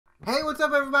Hey, what's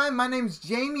up everybody? My name's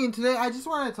Jamie and today I just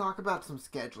want to talk about some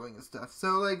scheduling and stuff.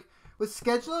 So like with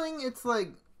scheduling, it's like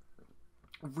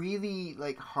really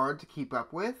like hard to keep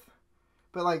up with.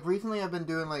 But like recently I've been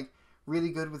doing like really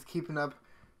good with keeping up.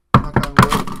 Knock on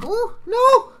wood. Ooh,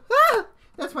 no! Ah!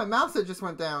 That's my mouse that just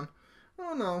went down.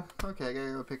 Oh no. Okay, I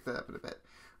gotta go pick that up in a bit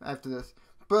after this.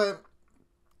 But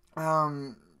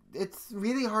it's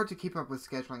really hard to keep up with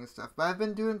scheduling and stuff, but I've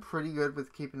been doing pretty good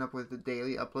with keeping up with the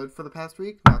daily upload for the past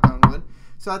week, knock on wood.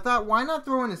 So I thought, why not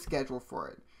throw in a schedule for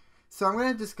it? So I'm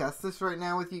going to discuss this right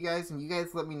now with you guys, and you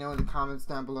guys let me know in the comments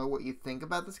down below what you think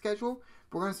about the schedule.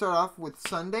 But we're going to start off with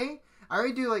Sunday. I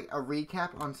already do like a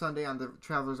recap on Sunday on the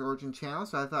Traveler's Origin channel,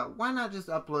 so I thought, why not just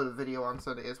upload a video on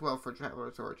Sunday as well for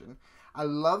Traveler's Origin? I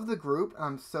love the group.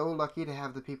 I'm so lucky to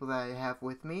have the people that I have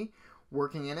with me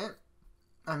working in it.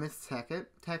 I miss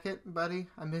Tekit, buddy.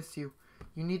 I miss you.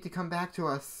 You need to come back to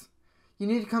us. You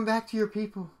need to come back to your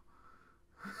people.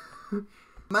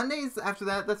 Mondays after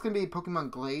that, that's going to be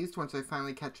Pokemon Glazed once I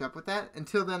finally catch up with that.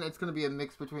 Until then, it's going to be a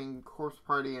mix between Corpse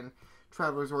Party and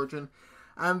Traveler's Origin.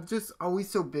 I'm just always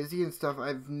so busy and stuff. I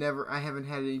haven't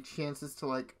had any chances to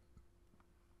like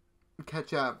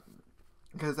catch up.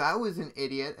 Because I was an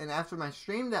idiot, and after my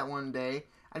stream that one day,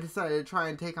 I decided to try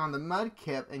and take on the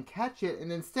Mudkip and catch it,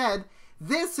 and instead,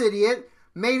 this idiot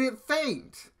made it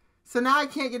faint. So now I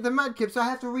can't get the Mudkip, so I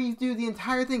have to redo the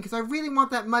entire thing, because I really want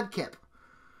that Mudkip.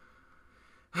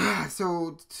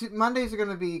 So, Mondays are going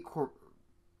to be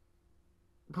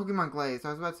Pokemon Glaze. I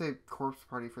was about to say Corpse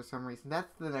Party for some reason.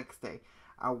 That's the next day.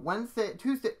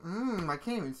 Tuesday, I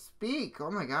can't even speak.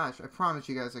 Oh my gosh, I promise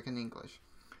you guys I can English.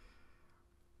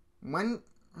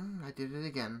 I did it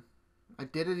again.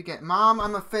 Mom,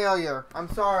 I'm a failure.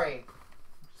 I'm sorry.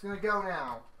 I'm just gonna go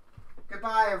now.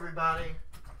 Goodbye, everybody.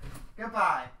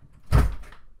 Goodbye.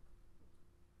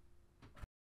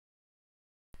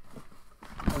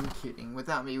 I'm kidding.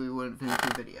 Without me, we wouldn't finish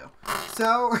the video.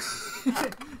 So,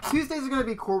 Tuesdays are gonna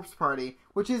be Corpse Party,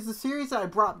 which is the series that I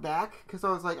brought back because I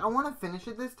was like, I want to finish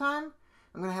it this time.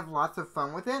 I'm gonna have lots of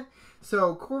fun with it.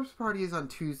 So, Corpse Party is on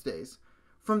Tuesdays.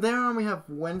 From there on, we have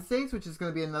Wednesdays, which is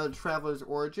going to be another Traveler's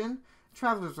Origin.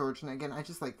 Traveler's Origin, again, I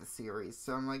just like the series,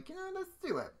 so I'm like, let's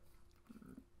do it.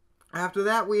 After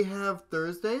that, we have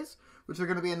Thursdays, which are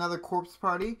going to be another Corpse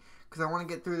Party, because I want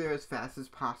to get through there as fast as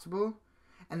possible.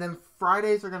 And then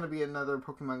Fridays are going to be another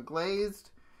Pokemon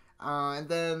Glazed. And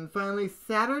then finally,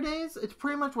 Saturdays, it's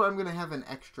pretty much what I'm going to have an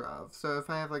extra of. So if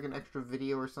I have like an extra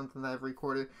video or something that I've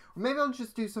recorded, or maybe I'll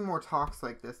just do some more talks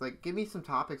like this. Like, give me some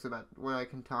topics about what I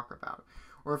can talk about.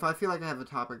 Or if I feel like I have a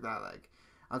topic that I like,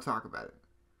 I'll talk about it.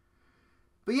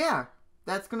 But yeah,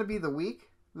 that's going to be the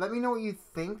week. Let me know what you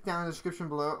think down in the description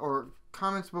below, or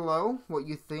comments below, what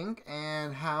you think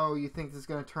and how you think this is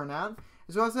going to turn out.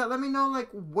 As well as that, let me know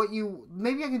like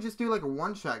maybe I can just do like a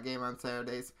one-shot game on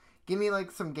Saturdays. Give me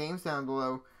like some games down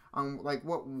below on like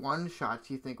what one-shots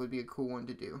you think would be a cool one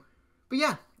to do. But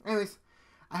yeah, anyways,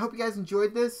 I hope you guys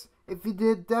enjoyed this. If you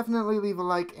did, definitely leave a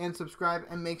like and subscribe,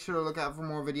 and make sure to look out for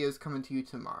more videos coming to you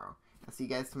tomorrow. I'll see you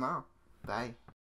guys tomorrow. Bye.